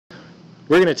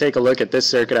We're going to take a look at this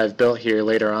circuit I've built here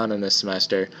later on in this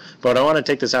semester, but I want to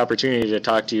take this opportunity to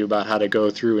talk to you about how to go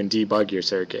through and debug your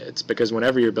circuits, because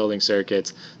whenever you're building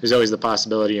circuits, there's always the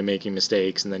possibility of making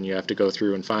mistakes, and then you have to go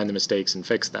through and find the mistakes and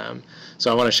fix them.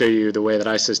 So I want to show you the way that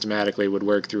I systematically would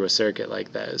work through a circuit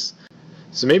like this.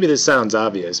 So maybe this sounds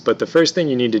obvious, but the first thing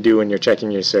you need to do when you're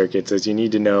checking your circuits is you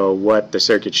need to know what the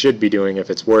circuit should be doing if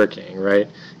it's working, right?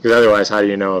 Because otherwise, how do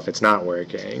you know if it's not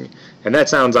working? And that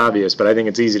sounds obvious, but I think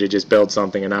it's easy to just build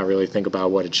something and not really think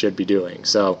about what it should be doing.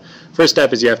 So first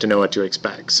step is you have to know what to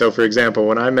expect. So for example,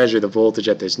 when I measure the voltage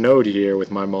at this node here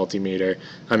with my multimeter,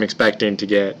 I'm expecting to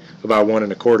get about 1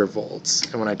 1/4 volts.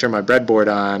 And when I turn my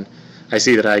breadboard on, I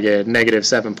see that I get negative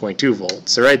 7.2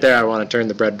 volts. So right there I want to turn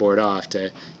the breadboard off to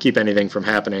keep anything from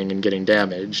happening and getting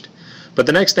damaged. But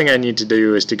the next thing I need to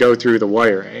do is to go through the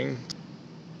wiring.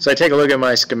 So I take a look at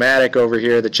my schematic over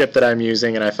here, the chip that I'm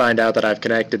using, and I find out that I've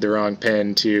connected the wrong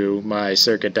pin to my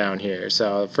circuit down here.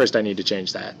 So first I need to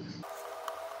change that.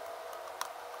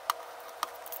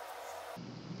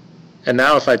 And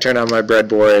now if I turn on my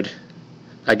breadboard,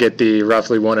 I get the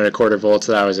roughly 1 1/4 volts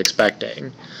that I was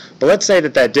expecting. But let's say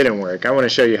that that didn't work. I want to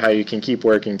show you how you can keep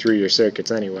working through your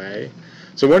circuits anyway.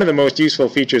 So one of the most useful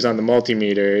features on the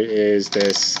multimeter is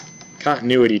this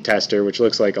continuity tester, which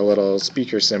looks like a little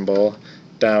speaker symbol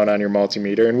down on your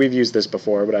multimeter. And we've used this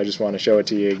before, but I just want to show it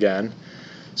to you again.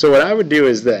 So what I would do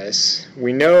is this.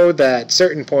 We know that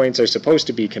certain points are supposed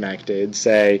to be connected.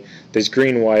 Say this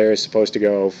green wire is supposed to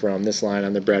go from this line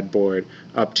on the breadboard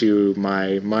up to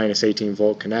my minus 18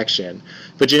 volt connection.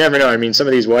 But you never know. I mean, some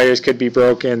of these wires could be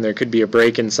broken. There could be a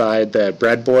break inside the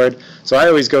breadboard. So I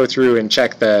always go through and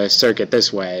check the circuit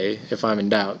this way if I'm in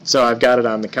doubt. So I've got it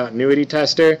on the continuity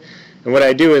tester. And what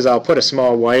I do is I'll put a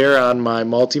small wire on my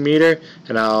multimeter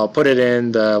and I'll put it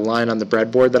in the line on the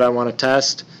breadboard that I want to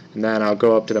test. And then I'll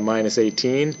go up to the minus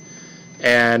 18,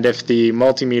 and if the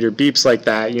multimeter beeps like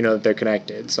that, you know that they're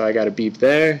connected. So I got a beep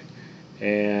there,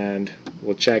 and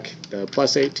we'll check the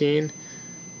plus 18,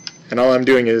 and all I'm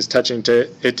doing is touching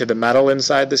it to the metal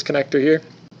inside this connector here.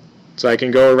 So I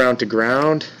can go around to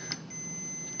ground,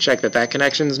 check that that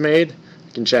connection's made.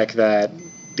 I can check that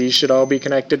these should all be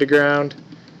connected to ground,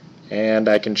 and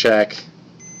I can check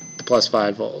the plus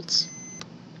 5 volts.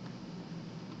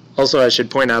 Also, I should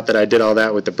point out that I did all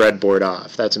that with the breadboard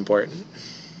off. That's important.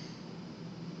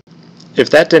 If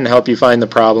that didn't help you find the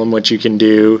problem, what you can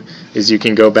do is you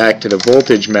can go back to the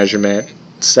voltage measurement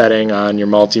setting on your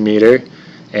multimeter,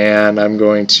 and I'm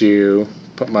going to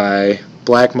put my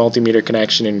black multimeter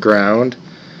connection in ground,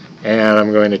 and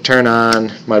I'm going to turn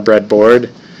on my breadboard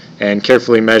and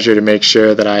carefully measure to make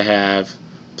sure that I have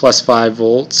plus 5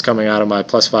 volts coming out of my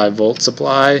plus 5 volt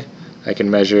supply. I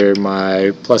can measure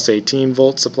my plus 18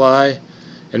 volt supply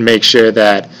and make sure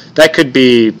that that could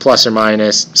be plus or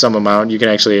minus some amount. You can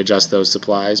actually adjust those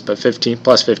supplies, but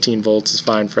plus 15 volts is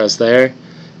fine for us there.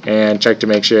 And check to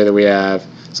make sure that we have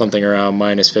something around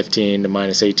minus 15 to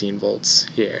minus 18 volts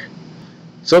here.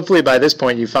 So hopefully by this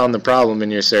point you found the problem in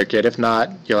your circuit. If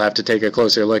not, you'll have to take a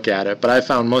closer look at it. But I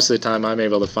found most of the time I'm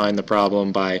able to find the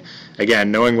problem by,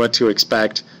 again, knowing what to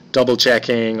expect, double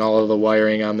checking all of the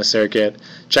wiring on the circuit,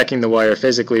 checking the wire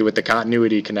physically with the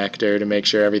continuity connector to make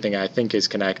sure everything I think is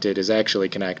connected is actually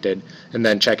connected, and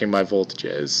then checking my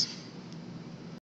voltages.